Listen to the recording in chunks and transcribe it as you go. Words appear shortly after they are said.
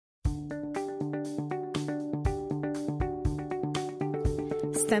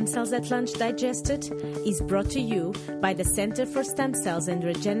Stem Cells at Lunch Digested is brought to you by the Centre for Stem Cells and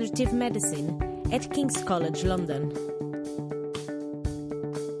Regenerative Medicine at King's College London.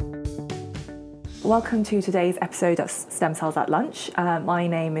 Welcome to today's episode of Stem Cells at Lunch. My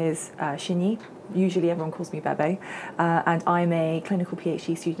name is Shinyi. Usually everyone calls me Bebe, and I'm a clinical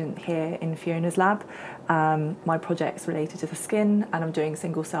PhD student here in Fiona's lab. My project's related to the skin, and I'm doing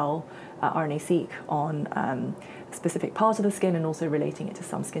single-cell RNA-seq on a specific part of the skin and also relating it to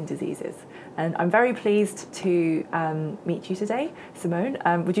some skin diseases. And I'm very pleased to meet you today, Simone.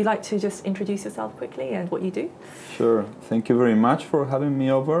 Would you like to just introduce yourself quickly and what you do? Sure. Thank you very much for having me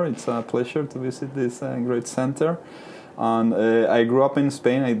over. It's a pleasure to visit this great center. And I grew up in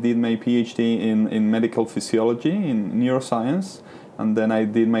Spain. I did my PhD in medical physiology, in neuroscience, and then I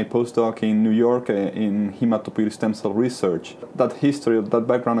did my postdoc in New York in hematopoietic stem cell research. That history, that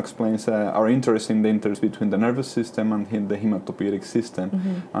background explains our interest in the interest between the nervous system and the hematopoietic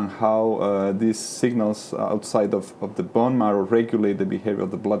system, and how these signals outside of the bone marrow regulate the behavior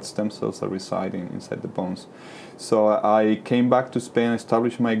of the blood stem cells that reside inside the bones. So I came back to Spain,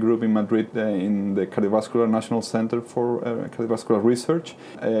 established my group in Madrid in the Cardiovascular National Center for Cardiovascular Research.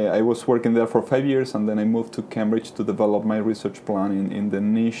 I was working there for 5 years, and then I moved to Cambridge to develop my research plan in the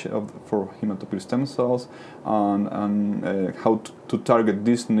niche for hematopoietic stem cells and how to target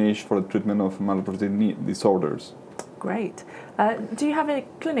this niche for the treatment of myeloproliferative disorders. Great. Do you have a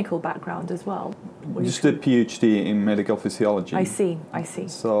clinical background as well? Just a PhD in medical physiology. I see.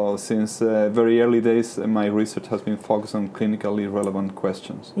 So since very early days, my research has been focused on clinically relevant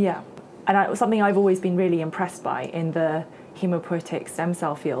questions. Yeah. And something I've always been really impressed by in the hematopoietic stem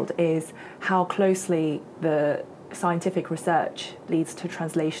cell field is how closely the scientific research leads to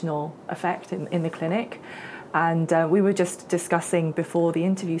translational effect in the clinic. And we were just discussing before the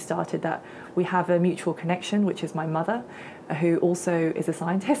interview started that we have a mutual connection, which is my mother, who also is a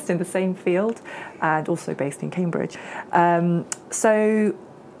scientist in the same field and also based in Cambridge. So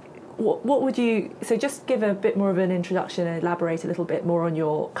what would you... So just give a bit more of an introduction and elaborate a little bit more on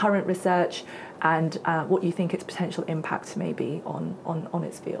your current research and what you think its potential impact may be on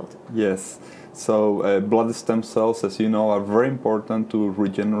its field. Yes. So blood stem cells, as you know, are very important to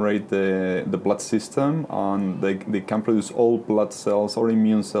regenerate the blood system, and they can produce all blood cells or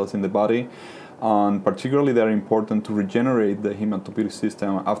immune cells in the body, and particularly they are important to regenerate the hematopoietic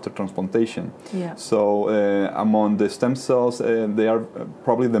system after transplantation. Yeah. So among the stem cells, they are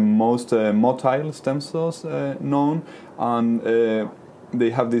probably the most motile stem cells known, and they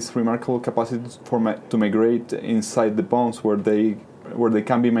have this remarkable capacity to migrate inside the bones where they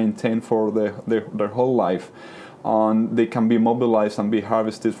can be maintained for their whole life, and they can be mobilized and be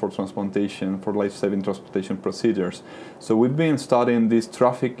harvested for transplantation, for life-saving transplantation procedures. So we've been studying this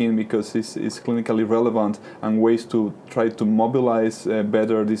trafficking because it's clinically relevant, and ways to try to mobilize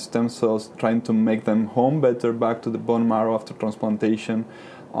better these stem cells, trying to make them home better back to the bone marrow after transplantation,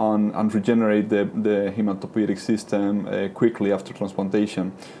 and regenerate the hematopoietic system quickly after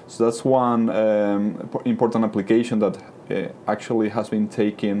transplantation. So that's one important application that actually has been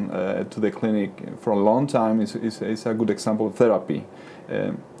taken to the clinic for a long time. Is a good example of therapy.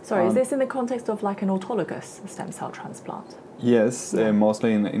 Sorry, is this in the context of like an autologous stem cell transplant? Yes,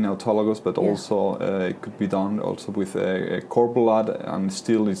 mostly in autologous, but also it could be done also with cord blood, and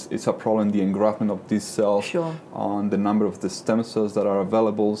still it's a problem, the engraftment of these cells on the number of the stem cells that are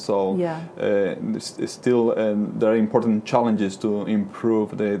available. So still there are important challenges to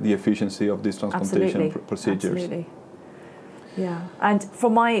improve the efficiency of these transplantation procedures. Absolutely. Yeah, and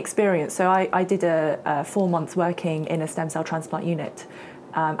from my experience, so I did a 4 months working in a stem cell transplant unit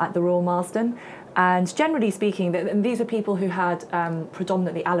at the Royal Marsden. And generally speaking, these are people who had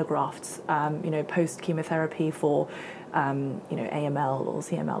predominantly allografts, post chemotherapy for, AML or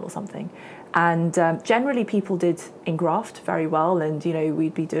CML or something. And generally, people did engraft very well, and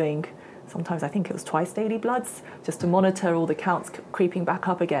we'd be doing sometimes I think it was twice daily bloods just to monitor all the counts creeping back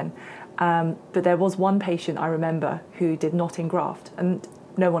up again. But there was one patient I remember who did not engraft, and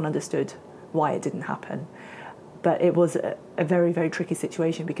no one understood why it didn't happen. But it was a very, very tricky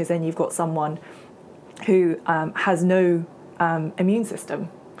situation, because then you've got someone who has no immune system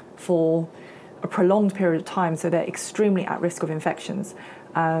for a prolonged period of time, so they're extremely at risk of infections.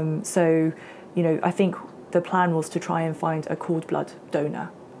 I think the plan was to try and find a cord blood donor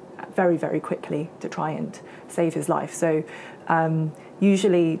very, very quickly to try and save his life. So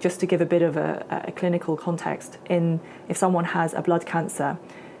usually, just to give a bit of a clinical context, if someone has a blood cancer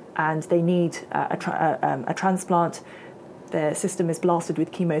and they need a transplant, the system is blasted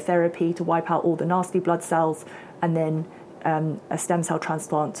with chemotherapy to wipe out all the nasty blood cells, and then a stem cell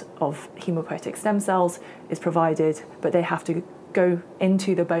transplant of hematopoietic stem cells is provided, but they have to go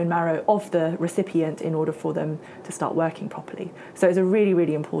into the bone marrow of the recipient in order for them to start working properly. So it's a really,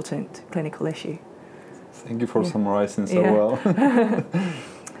 really important clinical issue. Thank you for summarizing so well.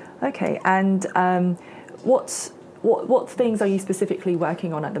 Okay, and what things are you specifically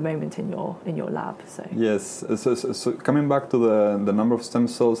working on at the moment in your lab? Yes, so coming back to the number of stem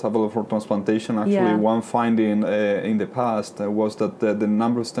cells available for transplantation, actually one finding in the past was that the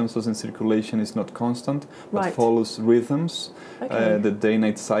number of stem cells in circulation is not constant, but follows rhythms, the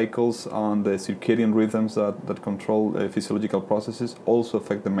day-night cycles and the circadian rhythms that control physiological processes also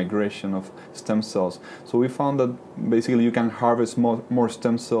affect the migration of stem cells. So we found that basically you can harvest more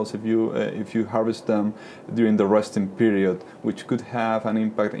stem cells if you harvest them during the resting period, which could have an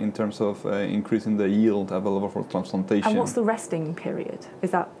impact in terms of increasing the yield available for transplantation. And what's the resting period?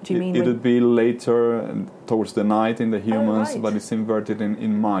 Do you mean? It would be later towards the night in the humans, but it's inverted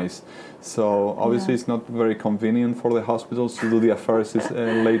in mice. So obviously it's not very convenient for the hospitals to do the apheresis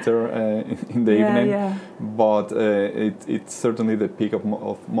later in the evening, but it's certainly the peak of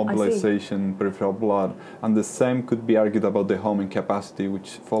mobilization in peripheral blood. And the same could be argued about the homing capacity,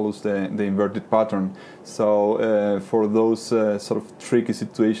 which follows the inverted pattern. So for those sort of tricky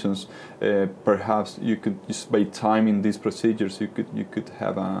situations, perhaps you could, just by timing these procedures, you could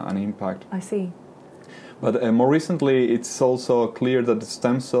have an impact. I see. But more recently, it's also clear that the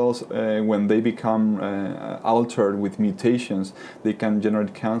stem cells, when they become altered with mutations, they can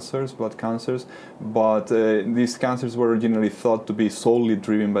generate cancers, blood cancers. But these cancers were originally thought to be solely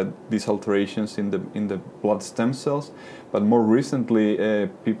driven by these alterations in the blood stem cells. But more recently,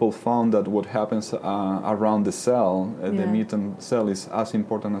 people found that what happens around the cell, the mutant cell, is as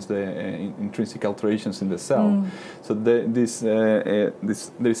important as the intrinsic alterations in the cell. So there is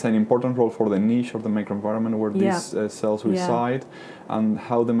an important role for the niche of the microenvironment where these cells reside, and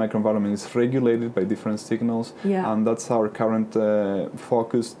how the microenvironment is regulated by different signals. And that's our current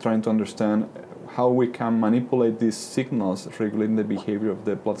focus, trying to understand how we can manipulate these signals, regulating the behavior of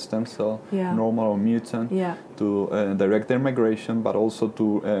the blood stem cell, normal or mutant, to direct their migration, but also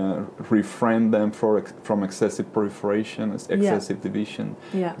to refrain them from excessive proliferation, excessive division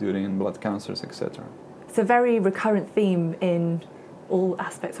during blood cancers, etc. It's a very recurrent theme in all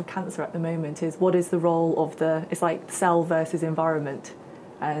aspects of cancer at the moment, is what is the role of it's like cell versus environment.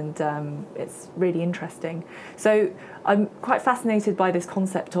 And it's really interesting. So I'm quite fascinated by this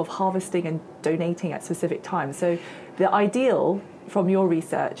concept of harvesting and donating at specific times. So the ideal from your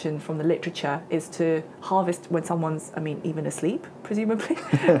research and from the literature is to harvest when someone's, even asleep, presumably.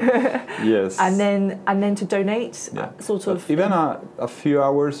 Yes. And then to donate, sort of. Even a few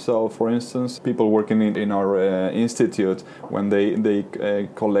hours. So, for instance, people working in our institute, when they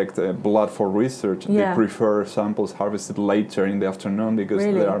collect blood for research, they prefer samples harvested later in the afternoon because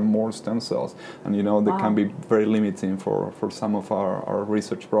there are more stem cells, and they can be very limiting for some of our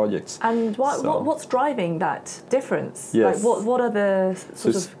research projects. And what's driving that difference? Yes. Like what are the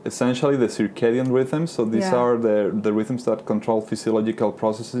essentially the circadian rhythms. So these are the rhythms that control physiological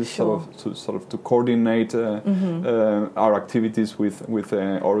processes, sort of to coordinate our activities with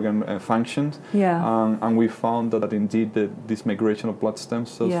organ functions. And we found that indeed this migration of blood stem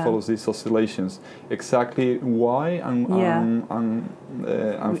cells follows these oscillations. Exactly why and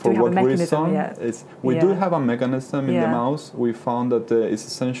for what reason? We do have a mechanism in the mouse. We found that it's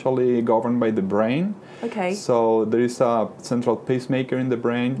essentially governed by the brain. Okay. So there is a central pacemaker in the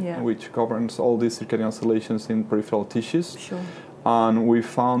brain, which governs all these circadian oscillations in peripheral tissues. Sure. And we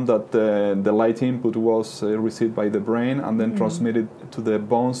found that the light input was received by the brain and then transmitted to the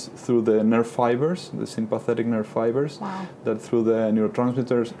bones through the nerve fibers, the sympathetic nerve fibers, that through the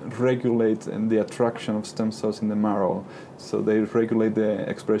neurotransmitters regulate the attraction of stem cells in the marrow. So they regulate the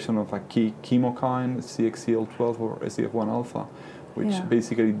expression of a key chemokine, CXCL12 or SCF1 alpha, which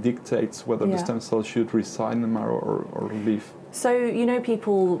basically dictates whether the stem cells should reside in the marrow or leave. So,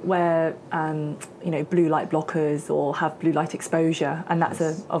 people wear, blue light blockers or have blue light exposure, and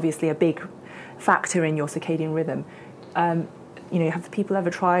that's obviously a big factor in your circadian rhythm. Have people ever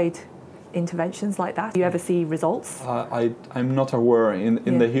tried interventions like that? Do you ever see results? I'm not aware.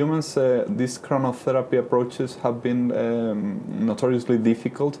 In the humans, these chronotherapy approaches have been notoriously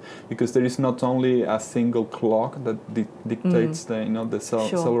difficult because there is not only a single clock that dictates the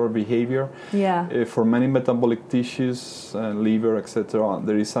cellular behavior. For many metabolic tissues, liver, etc.,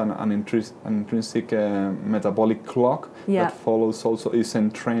 there is an intrinsic metabolic clock that follows, also is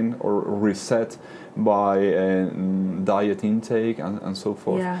entrained or reset by diet intake and so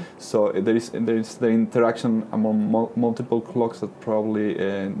forth. So there is the interaction among multiple clocks that probably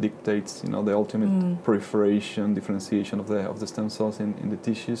dictates the ultimate proliferation, differentiation of the stem cells in the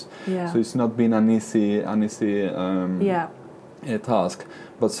tissues. So it's not been an easy task.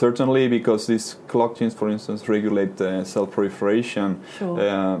 But certainly, because these clock genes, for instance, regulate cell proliferation,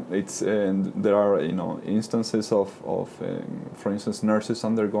 there are instances of for instance, nurses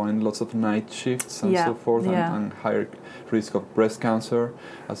undergoing lots of night shifts and so forth, and higher risk of breast cancer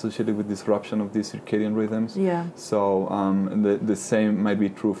associated with disruption of these circadian rhythms. Yeah. So the same might be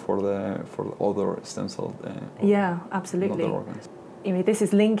true for the other stem cell. Absolutely. Other organs. This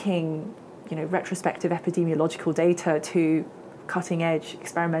is linking retrospective epidemiological data to cutting-edge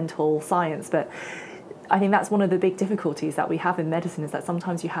experimental science, but I think that's one of the big difficulties that we have in medicine, is that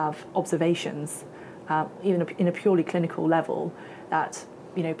sometimes you have observations, even in a purely clinical level, that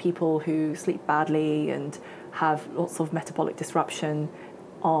people who sleep badly and have lots of metabolic disruption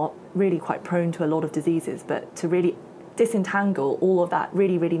are really quite prone to a lot of diseases. But to really disentangle all of that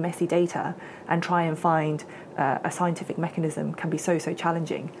really, really messy data and try and find a scientific mechanism can be so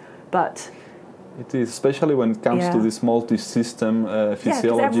challenging. But it is, especially when it comes to this multi-system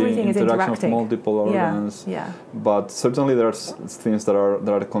physiology, interaction of multiple organs. Yeah. But certainly there are things that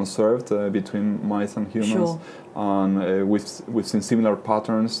are conserved between mice and humans, and we've seen similar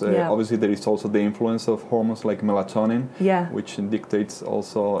patterns. Obviously, there is also the influence of hormones like melatonin, which dictates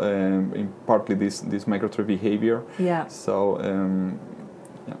also in partly this migratory behavior. Yeah. So.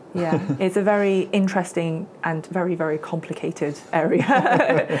 It's a very interesting and very, very complicated area.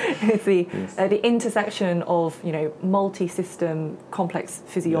 It's the intersection of multi-system complex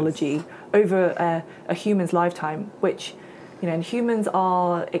physiology over a human's lifetime, which and humans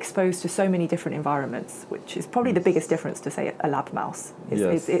are exposed to so many different environments, which is probably the biggest difference to, say, a lab mouse.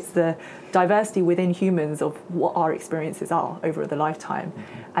 It's the diversity within humans of what our experiences are over the lifetime,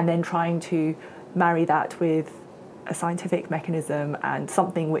 and then trying to marry that with a scientific mechanism and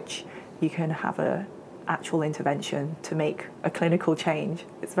something which you can have a actual intervention to make a clinical change.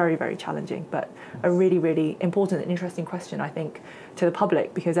 It's very, very challenging, but a really, really important and interesting question, I think, to the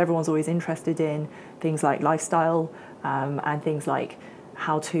public, because everyone's always interested in things like lifestyle and things like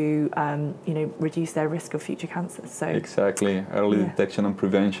how to reduce their risk of future cancers. So exactly, early detection and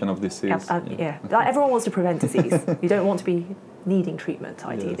prevention of disease. Everyone wants to prevent disease. You don't want to be needing treatment,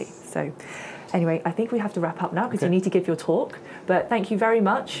 ideally. So anyway, I think we have to wrap up now because you need to give your talk. But thank you very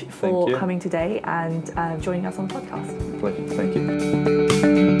much for coming today and joining us on the podcast. Pleasure. Thank you.